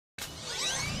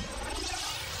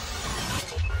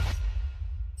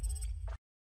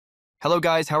Hello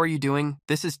guys, how are you doing?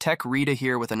 This is Tech Rita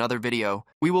here with another video.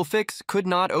 We will fix could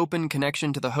not open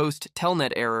connection to the host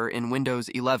Telnet error in Windows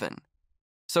 11.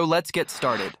 So let's get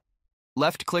started.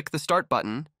 Left-click the Start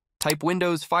button, type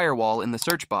Windows Firewall in the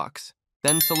search box,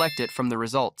 then select it from the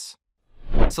results.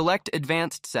 Select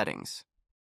Advanced Settings.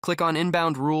 Click on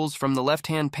Inbound Rules from the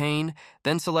left-hand pane,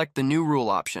 then select the New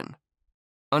Rule option.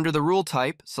 Under the rule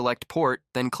type, select Port,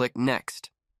 then click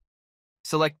Next.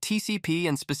 Select TCP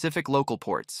and specific local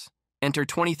ports. Enter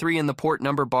 23 in the port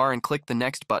number bar and click the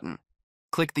Next button.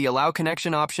 Click the Allow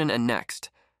Connection option and Next.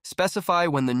 Specify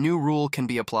when the new rule can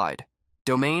be applied.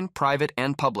 Domain, private,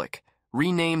 and public.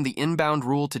 Rename the inbound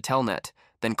rule to Telnet,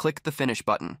 then click the Finish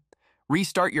button.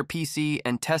 Restart your PC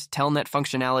and test Telnet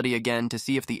functionality again to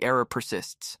see if the error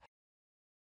persists.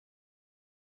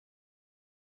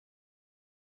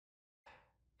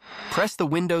 Press the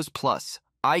Windows plus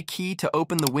I key to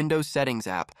open the Windows Settings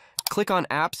app. Click on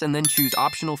Apps and then choose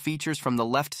Optional Features from the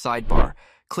left sidebar.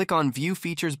 Click on View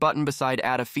Features button beside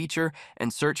Add a Feature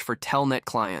and search for Telnet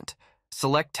Client.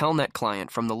 Select Telnet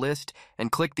Client from the list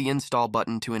and click the Install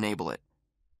button to enable it.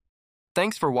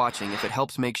 Thanks for watching. If it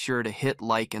helps, make sure to hit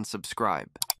like and subscribe.